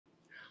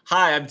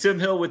Hi, I'm Tim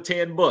Hill with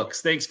Tan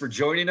Books. Thanks for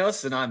joining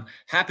us, and I'm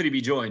happy to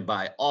be joined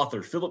by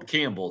author Phillip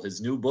Campbell.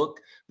 His new book,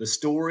 The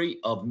Story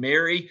of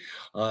Mary,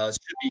 should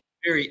be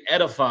very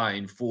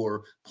edifying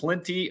for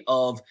plenty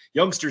of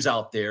youngsters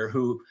out there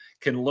who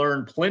can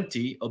learn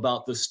plenty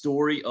about the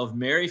story of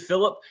Mary.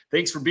 Phillip,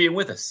 thanks for being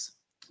with us.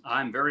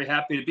 I'm very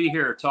happy to be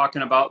here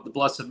talking about the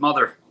Blessed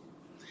Mother.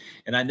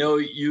 And I know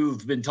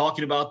you've been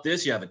talking about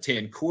this. You have a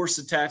TAN course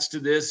attached to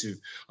this. You've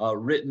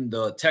written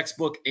the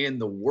textbook and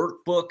the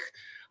workbook.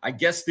 I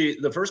guess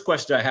the first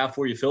question I have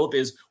for you, Phillip,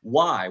 is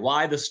why?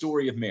 Why the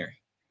story of Mary?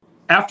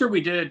 After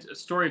we did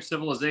Story of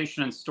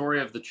Civilization and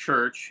Story of the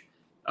Church,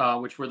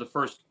 which were the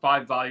first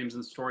 5 volumes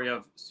in the Story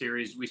of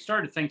series, we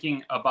started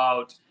thinking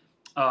about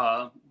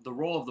the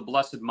role of the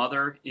Blessed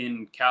Mother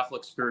in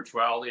Catholic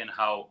spirituality and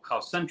how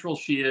central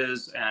she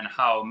is, and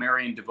how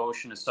Marian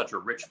devotion is such a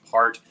rich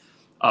part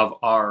of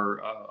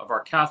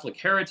our Catholic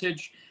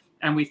heritage.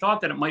 And we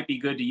thought that it might be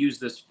good to use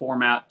this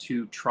format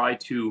to try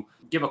to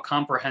give a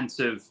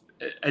comprehensive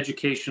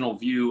educational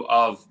view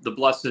of the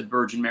Blessed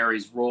Virgin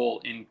Mary's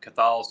role in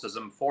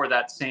Catholicism for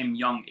that same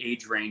young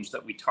age range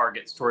that we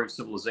target Story of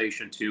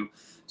Civilization to.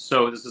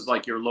 So this is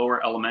like your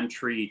lower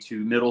elementary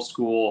to middle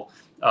school,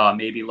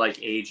 maybe like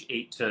age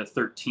 8 to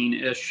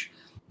 13-ish.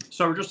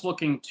 So we're just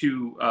looking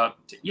to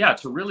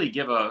really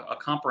give a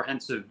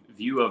comprehensive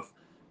view of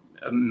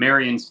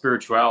Marian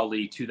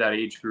spirituality to that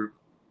age group,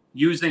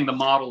 using the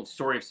model of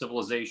Story of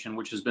Civilization,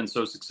 which has been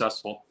so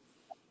successful.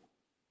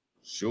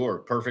 Sure.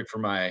 Perfect for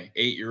my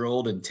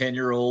 8-year-old and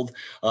 10-year-old.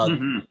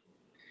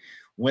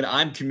 When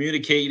I'm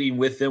communicating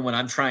with them, when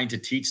I'm trying to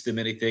teach them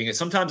anything,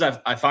 sometimes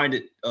I find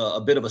it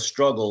a bit of a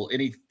struggle,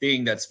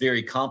 anything that's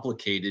very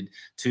complicated,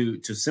 to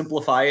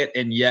simplify it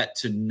and yet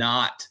to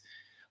not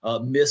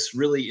miss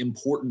really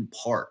important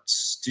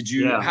parts.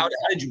 How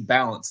did you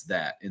balance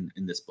that in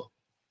this book?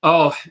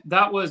 Oh,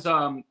 that was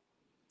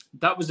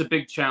a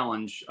big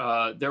challenge.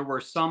 There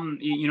were some,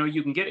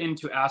 you can get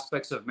into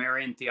aspects of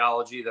Marian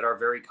theology that are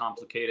very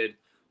complicated,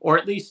 or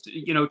at least,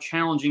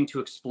 challenging to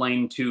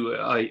explain to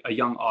a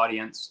young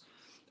audience.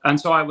 And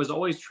so I was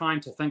always trying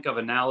to think of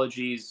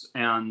analogies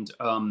and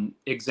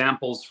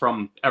examples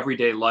from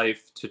everyday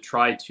life to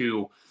try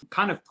to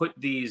kind of put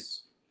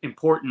these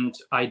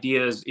important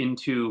ideas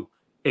into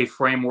a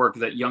framework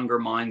that younger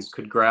minds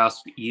could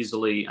grasp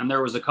easily. And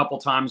there was a couple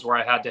times where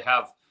I had to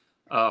have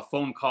a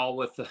phone call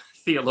with a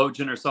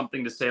theologian or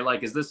something to say,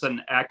 like, is this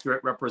an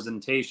accurate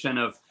representation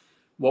of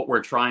what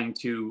we're trying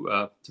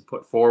to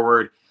put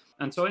forward?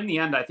 And so in the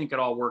end, I think it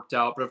all worked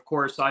out. But of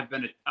course, I've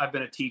been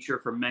a teacher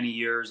for many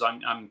years.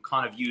 I'm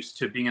kind of used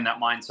to being in that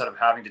mindset of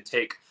having to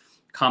take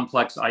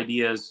complex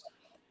ideas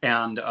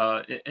and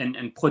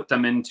put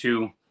them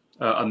into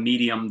a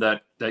medium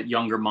that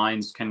younger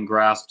minds can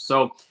grasp.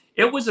 So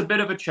it was a bit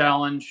of a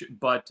challenge,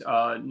 but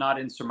not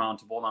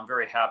insurmountable. And I'm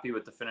very happy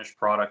with the finished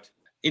product.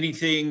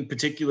 Anything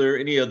particular,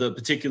 any of the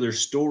particular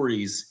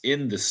stories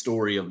in the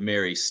story of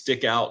Mary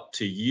stick out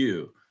to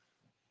you?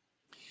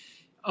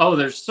 Oh,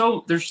 there's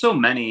so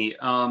many.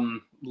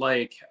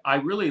 Like, I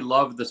really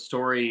love the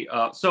story.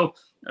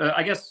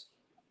 I guess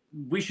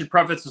we should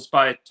preface this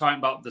by talking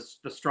about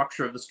the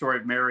structure of the story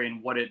of Mary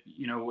and what it,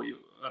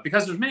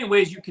 because there's many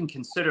ways you can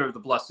consider the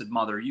Blessed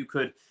Mother. You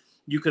could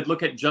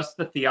look at just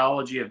the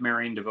theology of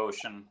Marian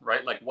devotion,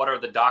 right? Like, what are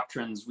the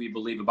doctrines we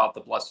believe about the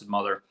Blessed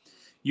Mother?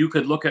 You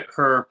could look at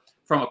her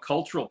from a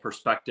cultural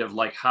perspective,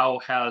 like how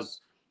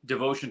has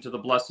devotion to the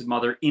Blessed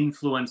Mother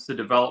influenced the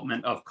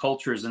development of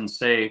cultures in,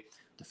 say,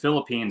 the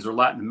Philippines or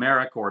Latin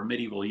America or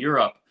medieval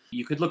Europe.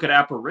 You could look at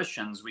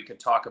apparitions. We could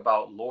talk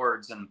about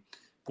Lourdes and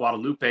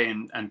Guadalupe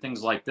and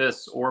things like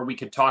this, or we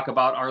could talk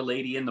about Our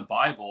Lady in the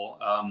Bible,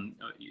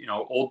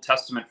 Old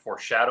Testament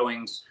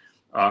foreshadowings,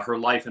 her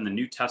life in the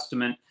New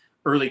Testament,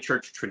 early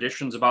church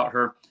traditions about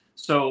her.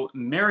 So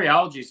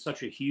Mariology is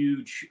such a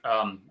huge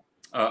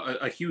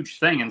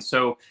thing. And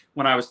so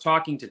when I was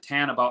talking to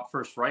Tan about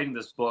first writing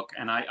this book,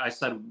 and I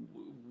said,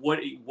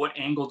 what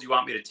angle do you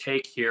want me to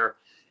take here?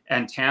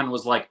 And Tan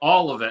was like,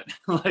 all of it.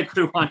 Like,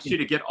 we want you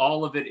to get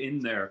all of it in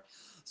there.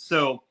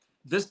 So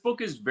this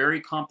book is very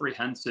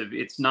comprehensive.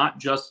 It's not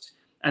just,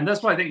 and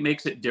that's what I think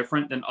makes it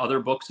different than other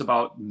books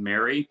about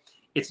Mary.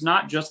 It's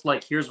not just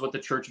like, here's what the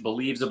church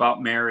believes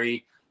about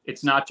Mary.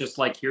 It's not just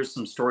like, here's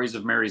some stories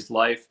of Mary's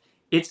life.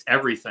 It's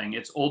everything.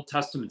 It's Old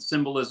Testament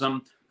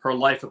symbolism, her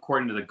life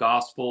according to the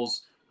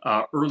Gospels,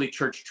 early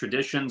church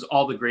traditions,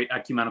 all the great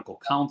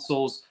ecumenical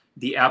councils,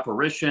 the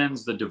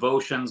apparitions, the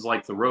devotions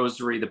like the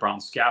Rosary, the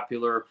Brown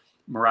Scapular,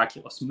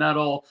 Miraculous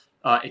Medal.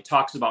 It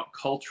talks about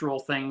cultural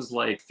things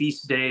like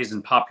feast days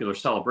and popular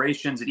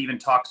celebrations. It even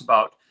talks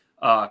about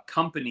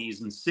companies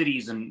and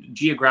cities and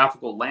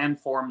geographical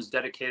landforms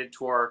dedicated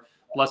to our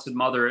Blessed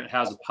Mother. It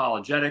has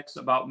apologetics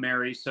about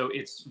Mary. So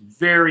it's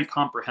very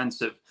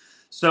comprehensive.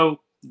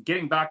 So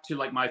getting back to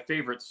like my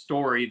favorite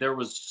story, there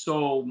was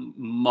so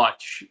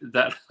much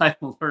that I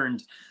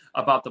learned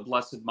about the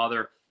Blessed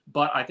Mother.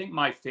 But I think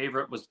my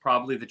favorite was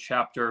probably the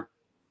chapter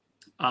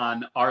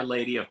on Our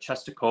Lady of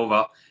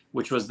Czestochowa,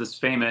 which was this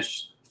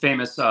famous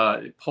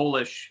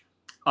Polish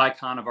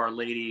icon of Our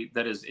Lady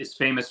that is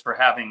famous for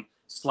having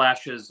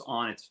slashes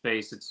on its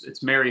face.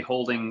 It's Mary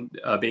holding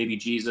baby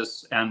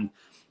Jesus, and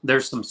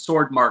there's some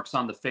sword marks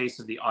on the face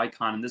of the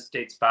icon. And this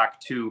dates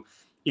back to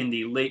in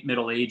the late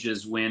Middle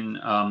Ages when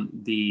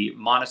the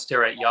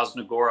monastery at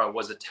Yasna Gora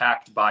was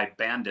attacked by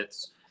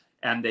bandits,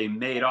 and they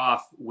made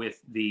off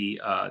with the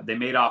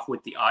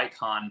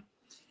icon.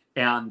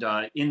 And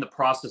in the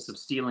process of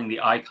stealing the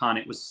icon,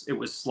 it was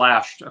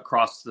slashed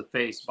across the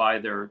face by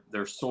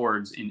their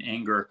swords in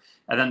anger,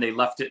 and then they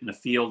left it in a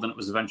field, and it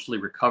was eventually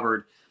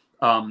recovered.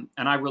 And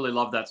I really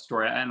love that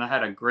story, and I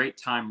had a great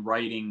time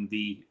writing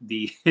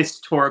the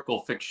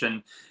historical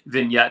fiction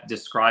vignette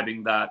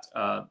describing that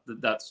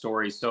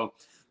story. So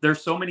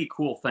there's so many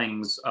cool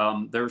things.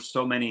 There's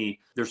so many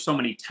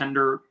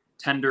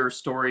tender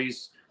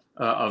stories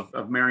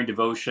of Marian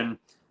devotion.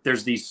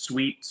 There's these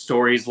sweet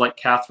stories like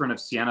Catherine of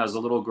Siena as a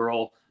little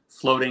girl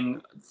floating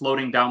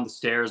down the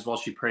stairs while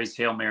she prays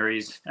Hail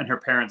Marys, and her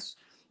parents,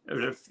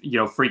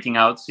 freaking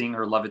out seeing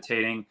her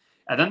levitating.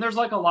 And then there's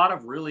like a lot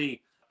of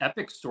really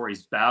epic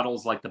stories,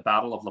 battles like the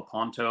Battle of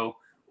Lepanto,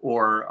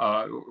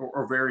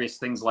 or various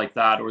things like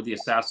that, or the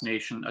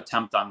assassination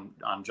attempt on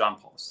John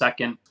Paul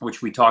II,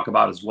 which we talk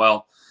about as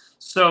well.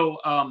 So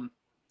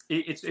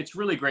it's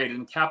really great. It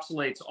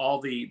encapsulates all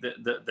the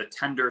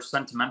tender,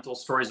 sentimental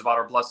stories about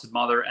our Blessed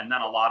Mother, and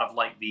then a lot of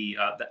like the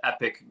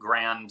epic,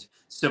 grand,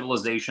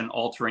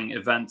 civilization-altering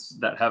events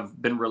that have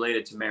been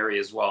related to Mary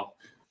as well.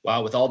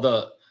 Wow, with all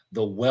the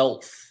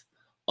wealth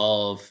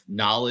of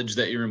knowledge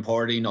that you're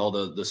imparting, all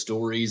the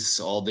stories,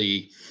 all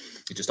the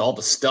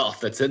stuff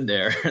that's in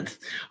there,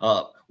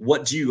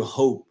 what do you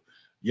hope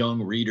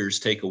young readers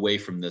take away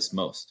from this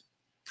most?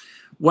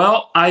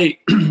 Well, I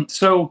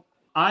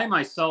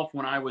myself,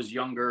 when I was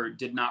younger,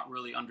 did not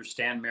really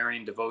understand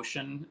Marian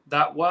devotion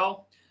that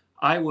well.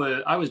 I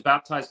was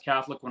baptized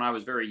Catholic when I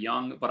was very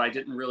young, but I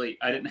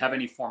didn't have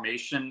any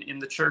formation in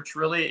the church,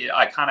 really.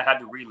 I kind of had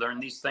to relearn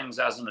these things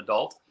as an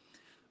adult.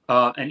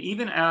 And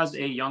even as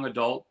a young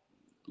adult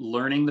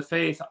learning the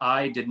faith,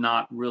 I did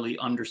not really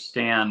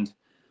understand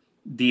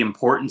the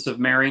importance of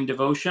Marian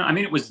devotion. I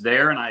mean, it was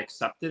there and I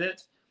accepted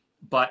it,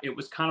 but it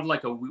was kind of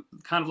like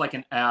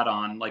an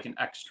add-on, like an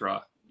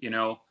extra,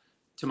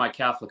 to my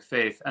Catholic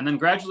faith. And then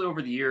gradually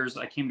over the years,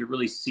 I came to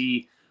really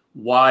see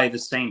why the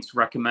saints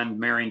recommend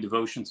Marian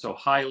devotion so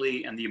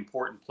highly, and the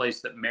important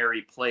place that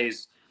Mary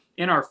plays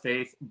in our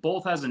faith,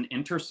 both as an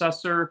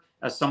intercessor,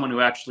 as someone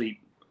who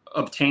actually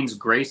obtains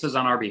graces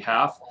on our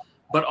behalf,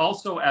 but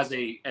also as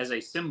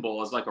a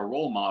symbol, as like a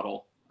role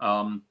model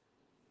of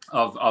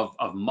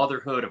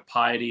motherhood, of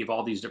piety, of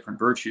all these different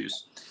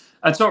virtues.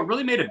 And so it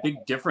really made a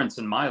big difference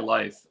in my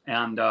life.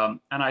 And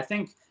I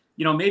think,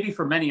 maybe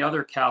for many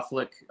other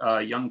Catholic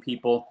young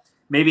people,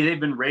 maybe they've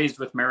been raised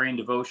with Marian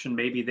devotion.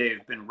 Maybe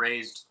they've been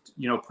raised,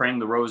 praying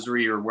the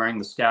rosary or wearing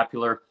the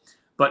scapular.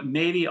 But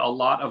maybe a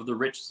lot of the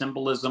rich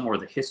symbolism or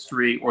the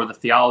history or the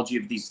theology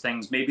of these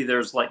things, maybe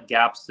there's like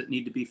gaps that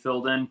need to be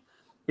filled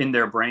in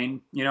their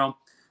brain,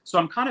 So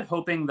I'm kind of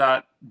hoping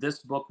that this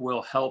book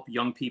will help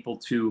young people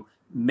to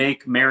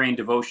make Marian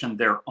devotion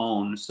their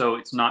own. So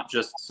it's not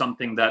just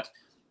something that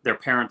their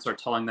parents are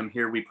telling them,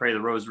 here, we pray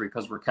the rosary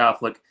because we're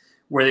Catholic,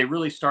 where they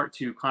really start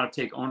to kind of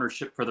take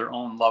ownership for their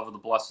own love of the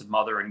Blessed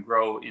Mother and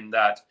grow in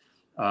that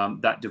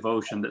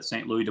devotion that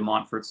St. Louis de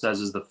Montfort says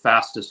is the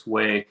fastest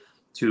way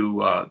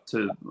to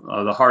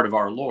the heart of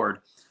our Lord.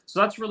 So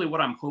that's really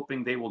what I'm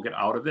hoping they will get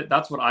out of it.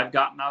 That's what I've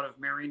gotten out of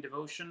Marian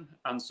devotion.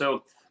 And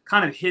so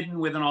kind of hidden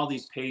within all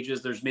these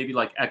pages, there's maybe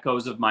like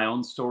echoes of my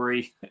own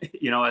story,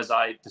 as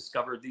I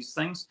discovered these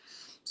things.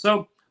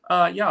 So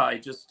I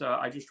just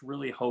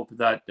really hope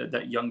that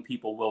young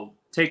people will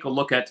take a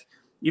look at,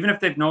 even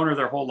if they've known her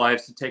their whole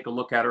lives, to take a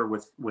look at her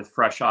with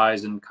fresh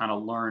eyes and kind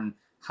of learn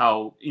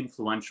how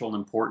influential and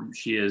important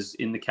she is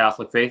in the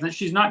Catholic faith. And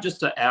she's not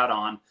just an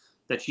add-on,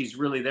 that she's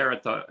really there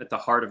at the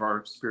heart of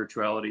our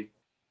spirituality.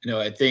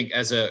 I think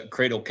as a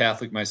cradle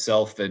Catholic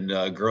myself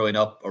and growing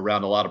up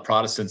around a lot of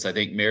Protestants, I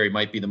think Mary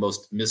might be the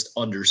most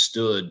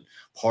misunderstood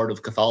part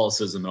of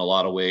Catholicism in a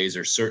lot of ways,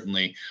 or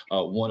certainly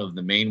one of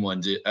the main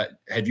ones.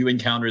 Have you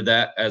encountered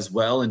that as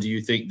well? And do you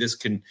think this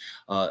can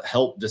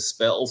help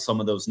dispel some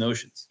of those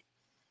notions?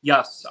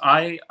 Yes,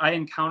 I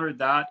encountered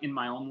that in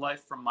my own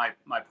life from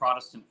my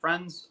Protestant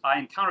friends. I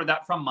encountered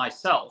that from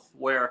myself,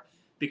 where,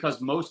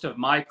 because most of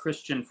my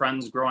Christian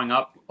friends growing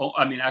up,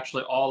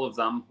 actually all of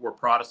them were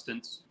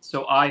Protestants.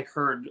 So I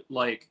heard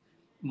like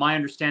my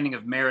understanding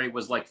of Mary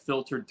was like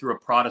filtered through a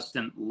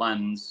Protestant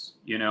lens,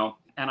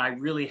 and I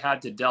really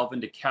had to delve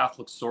into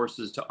Catholic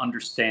sources to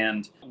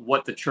understand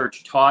what the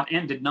church taught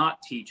and did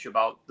not teach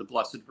about the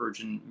Blessed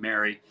Virgin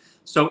Mary.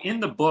 So in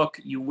the book,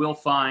 you'll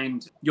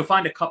find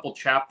a couple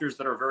chapters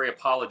that are very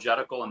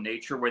apologetical in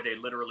nature, where they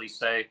literally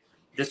say,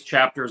 this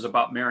chapter is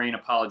about Marian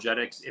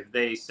apologetics. If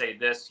they say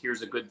this,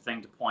 here's a good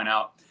thing to point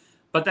out.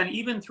 But then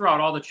even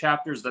throughout all the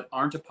chapters that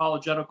aren't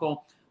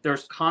apologetical,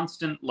 there's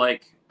constant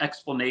like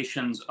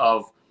explanations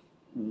of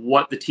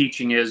what the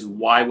teaching is,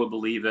 why we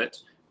believe it,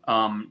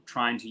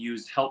 trying to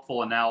use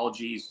helpful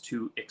analogies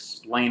to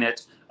explain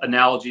it,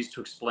 analogies to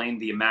explain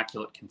the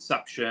Immaculate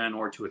Conception,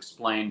 or to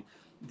explain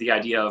the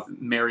idea of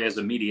Mary as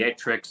a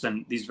mediatrix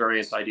and these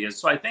various ideas.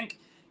 So I think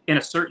in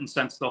a certain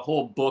sense, the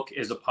whole book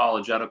is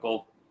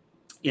apologetical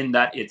in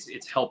that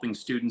it's helping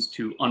students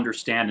to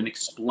understand and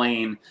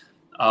explain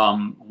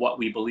what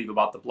we believe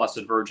about the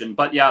Blessed Virgin.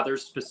 But yeah,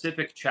 there's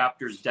specific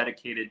chapters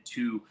dedicated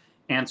to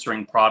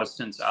answering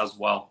Protestants as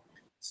well.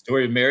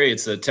 Story of Mary,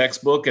 it's a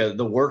textbook, the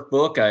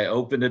workbook. I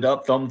opened it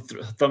up,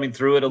 thumbing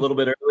through it a little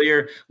bit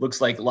earlier. Looks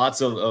like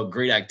lots of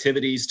great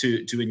activities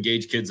to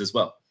engage kids as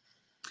well.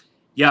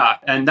 Yeah,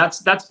 and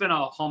that's been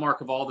a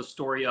hallmark of all the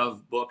story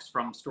of books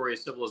from Story of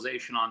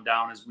Civilization on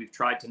down, is we've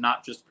tried to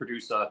not just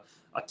produce a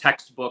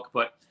textbook,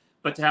 but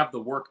to have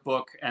the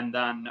workbook. And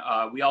then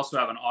we also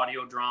have an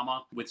audio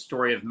drama with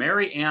Story of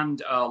Mary.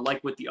 And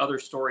like with the other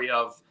Story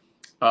of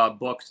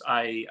books,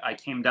 I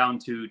came down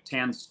to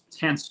Tan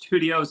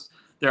Studios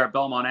there at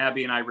Belmont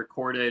Abbey, and I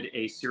recorded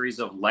a series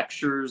of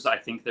lectures. I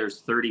think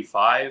there's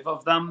 35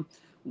 of them,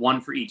 one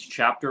for each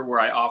chapter, where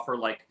I offer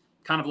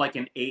kind of like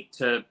an 8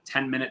 to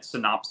 10 minute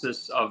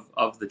synopsis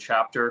of the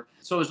chapter.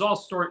 So there's all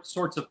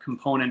sorts of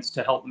components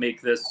to help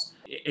make this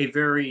a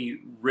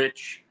very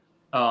rich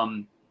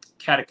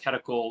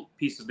catechetical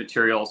piece of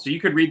material. So you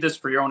could read this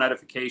for your own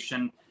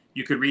edification.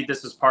 You could read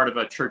this as part of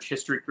a church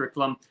history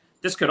curriculum.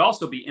 This could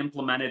also be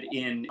implemented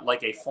in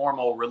like a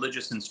formal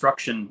religious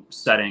instruction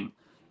setting.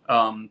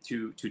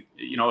 To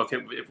if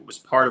it was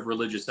part of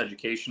religious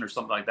education or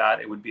something like that,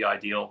 it would be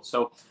ideal.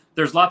 So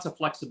there's lots of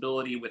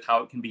flexibility with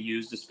how it can be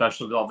used,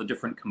 especially with all the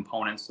different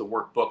components, the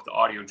workbook, the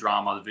audio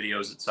drama, the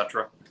videos,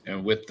 etc.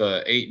 And with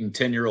the 8 and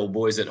 10-year-old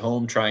boys at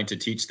home trying to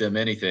teach them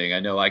anything, I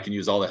know I can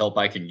use all the help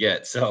I can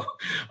get. So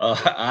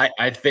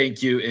I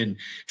thank you in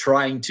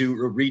trying to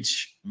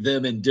reach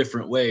them in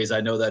different ways.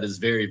 I know that is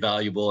very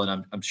valuable,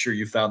 and I'm sure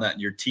you found that in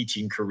your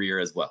teaching career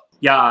as well.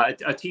 Yeah,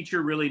 a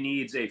teacher really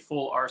needs a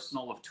full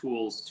arsenal of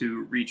tools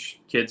to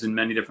reach kids in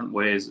many different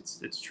ways.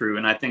 It's true,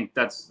 and I think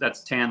that's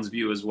Tan's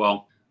view as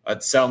well.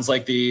 It sounds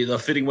like the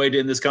fitting way to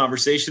end this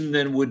conversation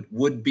then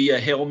would be a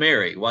Hail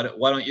Mary. Why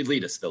don't you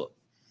lead us, Philip?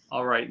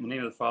 All right. In the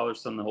name of the Father,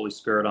 Son, and the Holy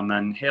Spirit.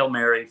 Amen. Hail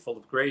Mary, full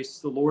of grace,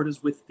 the Lord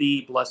is with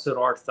thee. Blessed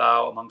art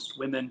thou amongst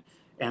women,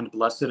 and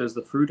blessed is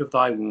the fruit of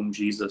thy womb,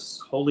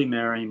 Jesus. Holy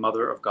Mary,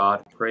 Mother of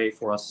God, pray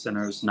for us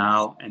sinners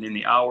now and in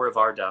the hour of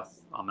our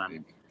death.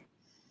 Amen.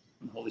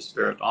 Holy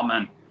Spirit.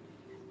 Amen.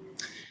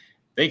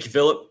 Thank you,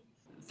 Philip.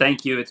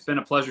 Thank you. It's been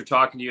a pleasure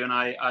talking to you, and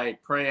I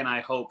pray and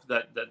I hope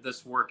that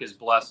this work is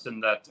blessed,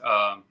 and that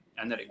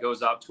it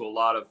goes out to a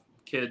lot of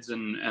kids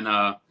and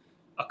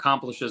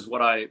accomplishes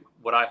what I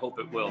hope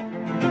it will.